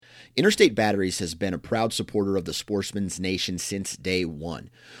Interstate Batteries has been a proud supporter of the Sportsman's Nation since day one.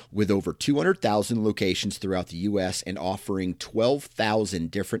 With over 200,000 locations throughout the U.S. and offering 12,000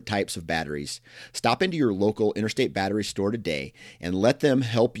 different types of batteries, stop into your local Interstate Battery store today and let them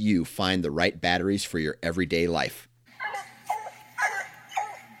help you find the right batteries for your everyday life.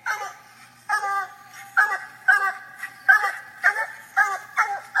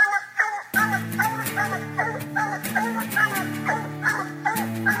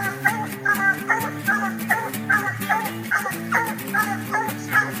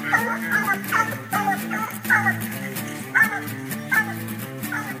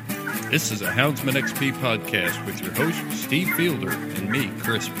 This is a Houndsman XP podcast with your host, Steve Fielder, and me,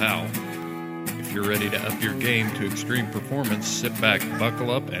 Chris Powell. If you're ready to up your game to extreme performance, sit back,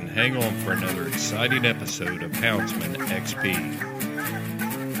 buckle up, and hang on for another exciting episode of Houndsman XP.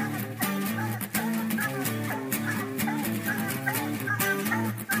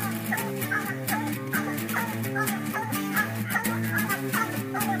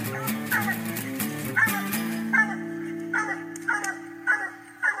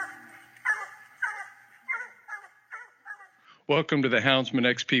 Welcome to the Houndsman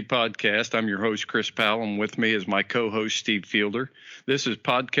XP podcast. I'm your host, Chris Powell, and with me is my co-host, Steve Fielder. This is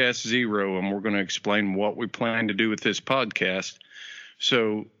Podcast Zero, and we're going to explain what we plan to do with this podcast.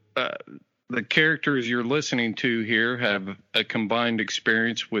 So the characters you're listening to here have a combined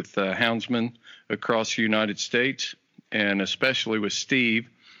experience with houndsmen across the United States, and especially with Steve.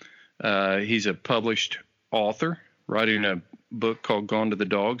 He's a published author, writing a book called Gone to the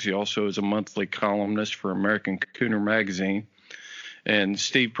Dogs. He also is a monthly columnist for American Cooner Magazine. And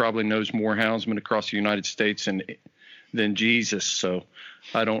Steve probably knows more houndsmen across the United States than Jesus. So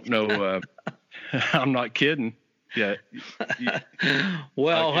I don't know. I'm not kidding. Yeah.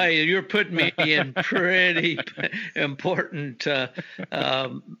 Well, hey, you're putting me in pretty important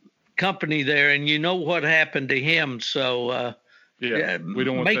company there. And you know what happened to him. So yeah, we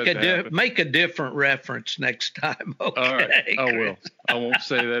don't want that to happen. Make a different reference next time. Okay. All right. I will. I won't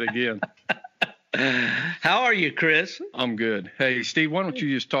say that again. How are you, Chris? I'm good. Hey, Steve, why don't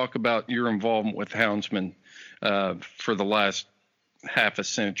you just talk about your involvement with houndsmen for the last half a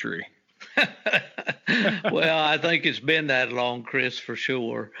century? Well, I think it's been that long, Chris, for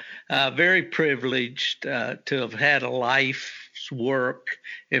sure. Very privileged to have had a life's work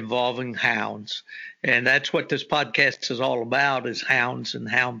involving hounds. And that's what this podcast is all about, is hounds and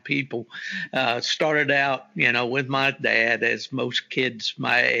hound people. Started out, with my dad, as most kids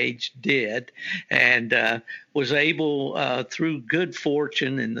my age did, and was able, through good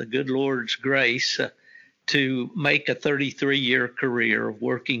fortune and the good Lord's grace, to make a 33-year career of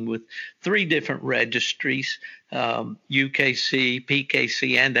working with three different registries, UKC,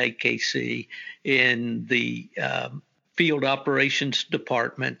 PKC, and AKC, in the field operations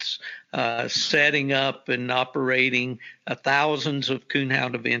departments, setting up and operating thousands of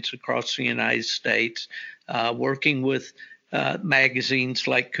coonhound events across the United States, working with magazines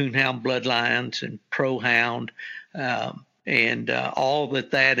like Coonhound Bloodlines and Pro Hound, and all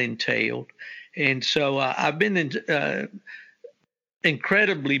that entailed. And so I've been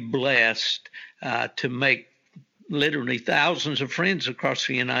incredibly blessed to make literally thousands of friends across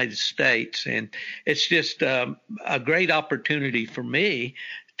the United States. And it's just a great opportunity for me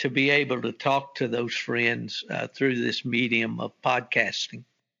to be able to talk to those friends through this medium of podcasting.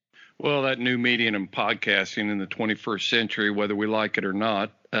 Well, that new medium of podcasting in the 21st century, whether we like it or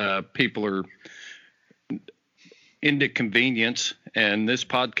not, people are into convenience, and this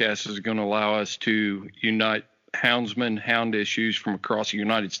podcast is going to allow us to unite houndsmen, hound issues from across the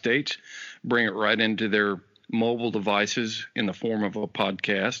United States, bring it right into their mobile devices in the form of a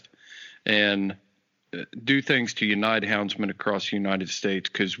podcast, and do things to unite houndsmen across the United States,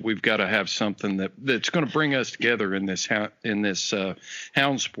 because we've got to have something that's going to bring us together in this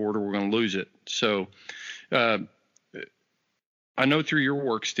hound sport, or we're going to lose it. So I know through your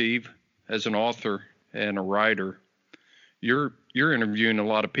work, Steve, as an author and a writer, you're interviewing a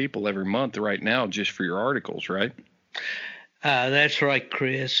lot of people every month right now just for your articles, right? That's right,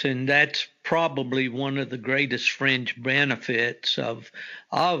 Chris, and that's probably one of the greatest fringe benefits of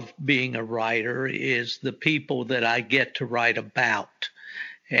being a writer, is the people that I get to write about.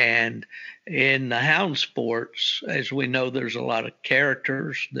 And in the hound sports, as we know, there's a lot of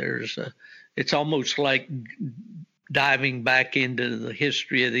characters. It's almost like diving back into the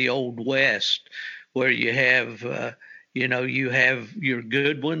history of the Old West, where you have you have your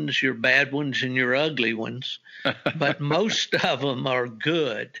good ones, your bad ones, and your ugly ones, but most of them are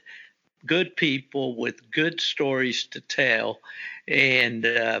good people with good stories to tell. And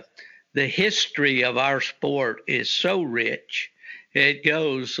the history of our sport is so rich It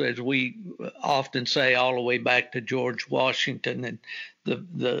goes, as we often say, all the way back to George Washington and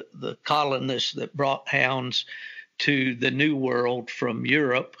the colonists that brought hounds to the New World from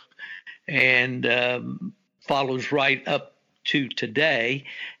Europe, and follows right up to today.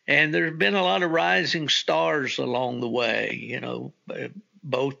 And there's been a lot of rising stars along the way,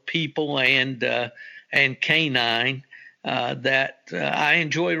 both people and canine that I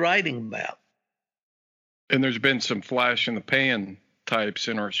enjoy writing about. And there's been some flash in the pan types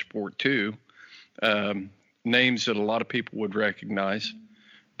in our sport too, names that a lot of people would recognize,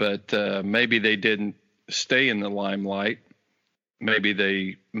 but maybe they didn't stay in the limelight. Maybe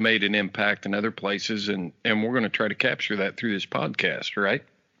they made an impact in other places, and we're going to try to capture that through this podcast, right?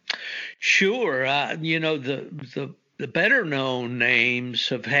 Sure. The better known names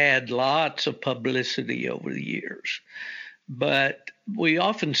have had lots of publicity over the years. But we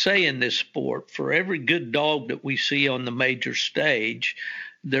often say in this sport, for every good dog that we see on the major stage,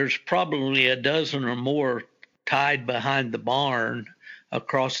 there's probably a dozen or more tied behind the barn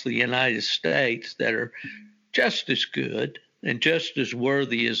across the United States that are just as good and just as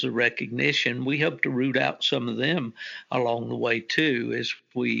worthy as the recognition. We hope to root out some of them along the way too, as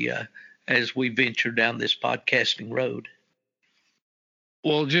we venture down this podcasting road.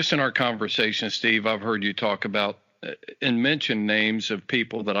 Well, just in our conversation, Steve, I've heard you talk about and mention names of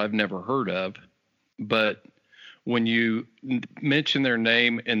people that I've never heard of, but when you mention their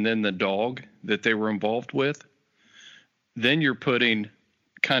name and then the dog that they were involved with, then you're putting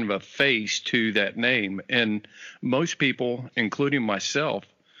kind of a face to that name. And most people, including myself,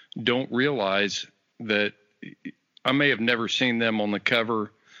 don't realize that I may have never seen them on the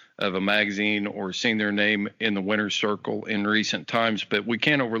cover of a magazine or seen their name in the winner's circle in recent times, but we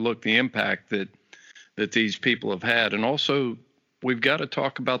can't overlook the impact that these people have had. And also, we've got to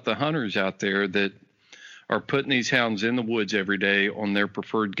talk about the hunters out there that are putting these hounds in the woods every day on their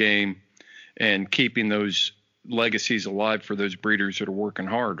preferred game and keeping those legacies alive for those breeders that are working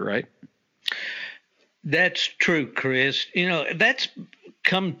hard, right? That's true, Chris. That's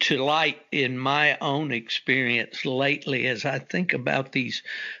come to light in my own experience lately as I think about these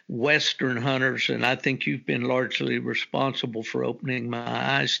Western hunters, and I think you've been largely responsible for opening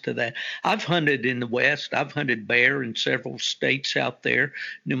my eyes to that. I've hunted in the West. I've hunted bear in several states out there,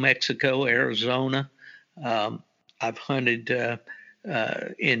 New Mexico, Arizona. I've hunted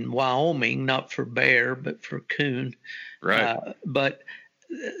in Wyoming, not for bear, but for coon. Right. But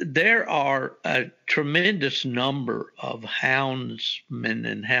there are a tremendous number of houndsmen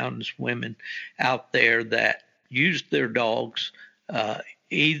and houndswomen out there that use their dogs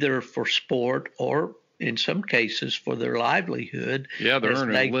either for sport or in some cases for their livelihood. Yeah, they're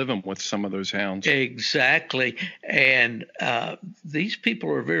earning a living with some of those hounds. Exactly. And these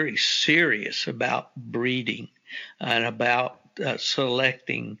people are very serious about breeding and about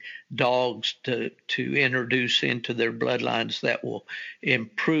selecting dogs to introduce into their bloodlines that will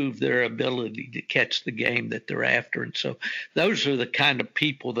improve their ability to catch the game that they're after. And so those are the kind of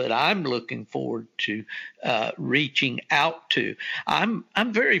people that I'm looking forward to reaching out to. I'm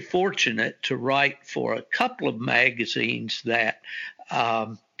very fortunate to write for a couple of magazines that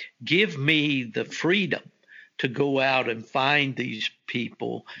give me the freedom to go out and find these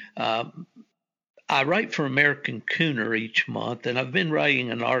people. I write for American Cooner each month, and I've been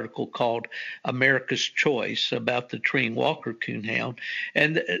writing an article called America's Choice about the Treeing Walker Coonhound.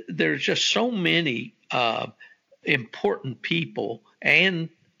 And there's just so many important people and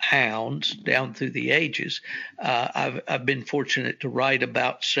hounds down through the ages. I've been fortunate to write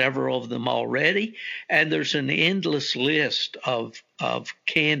about several of them already, and there's an endless list of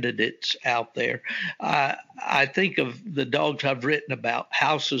candidates out there. I think of the dogs I've written about,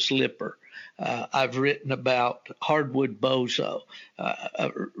 House's Lipper. I've written about Hardwood Bozo.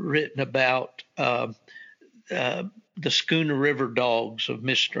 I've written about the Schooner River dogs of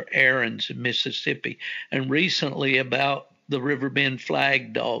Mr. Aarons in Mississippi, and recently about the Riverbend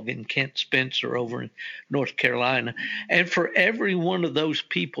Flag dog in Kent Spencer over in North Carolina. And for every one of those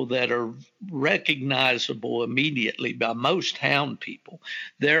people that are recognizable immediately by most hound people,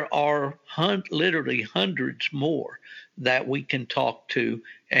 there are literally hundreds more that we can talk to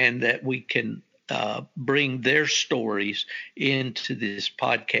and that we can bring their stories into this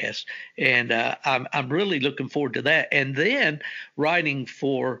podcast. And I'm really looking forward to that. And then writing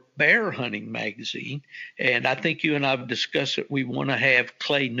for Bear Hunting Magazine, and I think you and I have discussed it. We want to have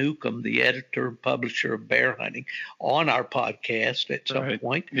Clay Newcomb, the editor and publisher of Bear Hunting, on our podcast at some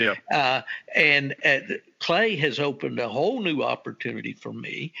point. Yeah. And Clay has opened a whole new opportunity for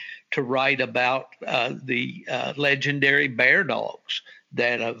me to write about the legendary bear dogs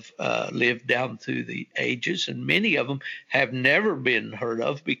that have lived down through the ages, and many of them have never been heard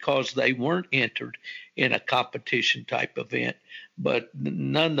of because they weren't entered in a competition type event. But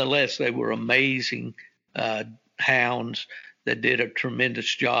nonetheless, they were amazing hounds that did a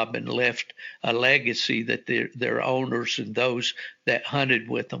tremendous job and left a legacy that their owners and those that hunted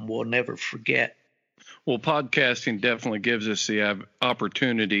with them will never forget. Well, podcasting definitely gives us the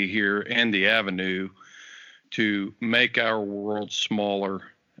opportunity here and the avenue to make our world smaller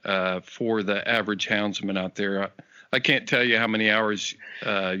for the average houndsman out there. I can't tell you how many hours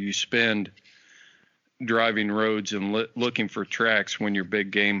you spend driving roads and looking for tracks when you're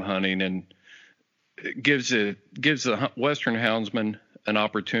big game hunting, and it gives the Western houndsman an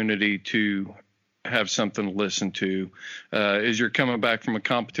opportunity to have something to listen to. As you're coming back from a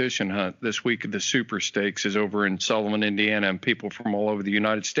competition hunt, this week of the Super Stakes is over in Sullivan, Indiana, and people from all over the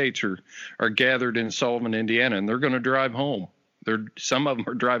United States are gathered in Sullivan, Indiana, and they're going to drive home. Some of them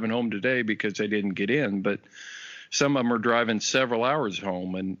are driving home today because they didn't get in, but some of them are driving several hours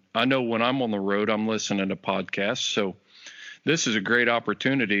home. And I know when I'm on the road, I'm listening to podcasts. So this is a great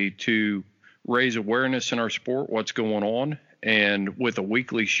opportunity to raise awareness in our sport, what's going on. And with a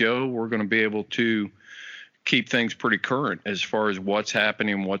weekly show, we're going to be able to keep things pretty current as far as what's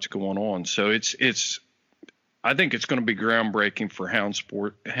happening, what's going on. So I think it's going to be groundbreaking for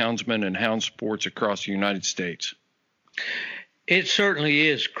houndsmen and hound sports across the United States. It certainly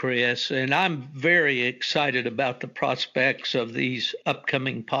is, Chris, and I'm very excited about the prospects of these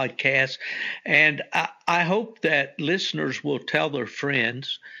upcoming podcasts. And I hope that listeners will tell their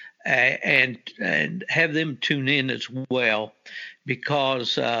friends and have them tune in as well,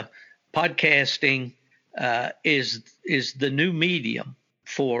 because podcasting is the new medium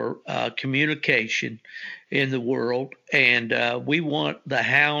for communication in the world, and we want the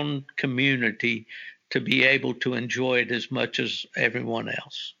hound community to be able to enjoy it as much as everyone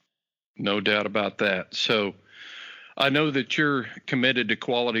else. No doubt about that. So I know that you're committed to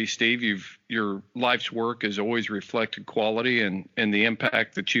quality, Steve. Your life's work has always reflected quality and the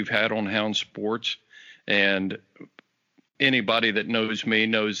impact that you've had on hound sports. And anybody that knows me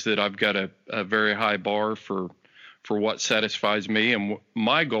knows that I've got a very high bar for what satisfies me. And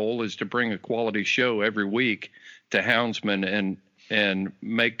my goal is to bring a quality show every week to houndsmen and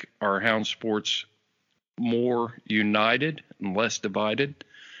make our hound sports more united and less divided.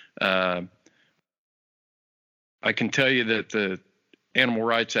 I can tell you that the animal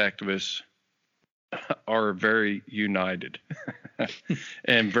rights activists are very united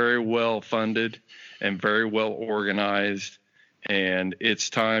and very well funded and very well organized. And it's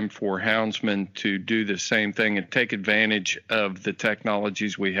time for houndsmen to do the same thing and take advantage of the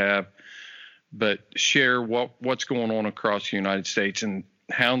technologies we have, but share what's going on across the United States. And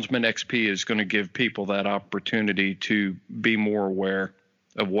Houndsman XP is going to give people that opportunity to be more aware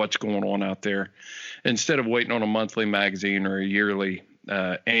of what's going on out there. Instead of waiting on a monthly magazine or a yearly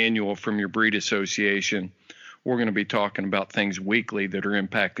annual from your breed association, we're going to be talking about things weekly that are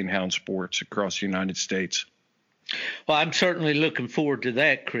impacting hound sports across the United States. Well, I'm certainly looking forward to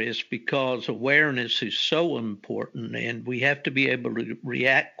that, Chris, because awareness is so important, and we have to be able to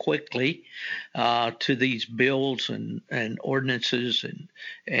react quickly to these bills and ordinances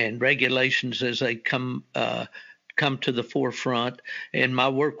and regulations as they come to the forefront. And my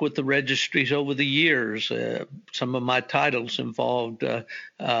work with the registries over the years, some of my titles involved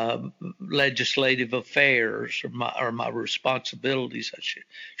legislative affairs or my responsibilities, I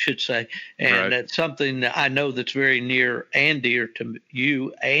should say. And right. That's something that I know that's very near and dear to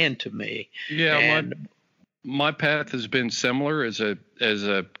you and to me. Yeah, and my path has been similar. As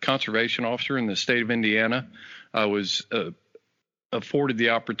a conservation officer in the state of Indiana, I was afforded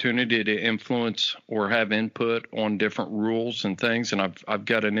the opportunity to influence or have input on different rules and things, and I've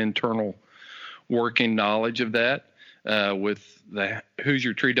got an internal working knowledge of that with the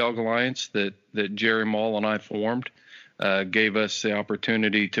Hoosier Tree Dog Alliance that Jerry Mall and I formed. Gave us the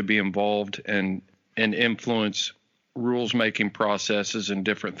opportunity to be involved and influence rules making processes and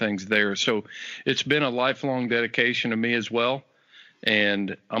different things there. So it's been a lifelong dedication to me as well,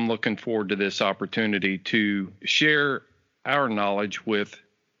 and I'm looking forward to this opportunity to share our knowledge with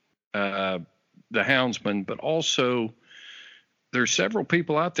the houndsman, but also there's several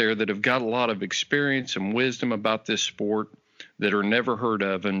people out there that have got a lot of experience and wisdom about this sport that are never heard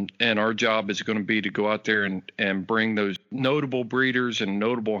of, and our job is going to be to go out there and bring those notable breeders and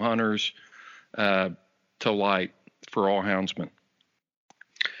notable hunters to light for all houndsmen.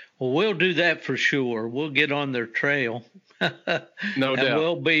 Well, we'll do that for sure. We'll get on their trail. No doubt. And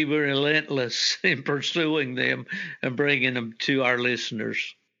we'll be relentless in pursuing them and bringing them to our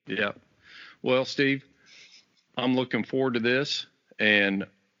listeners. Yeah. Well, Steve, I'm looking forward to this. And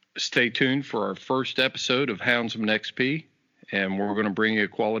stay tuned for our first episode of Houndsman XP, and we're going to bring you a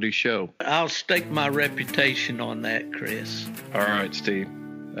quality show. I'll stake my reputation on that, Chris. All right, Steve.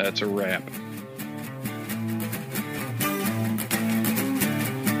 That's a wrap.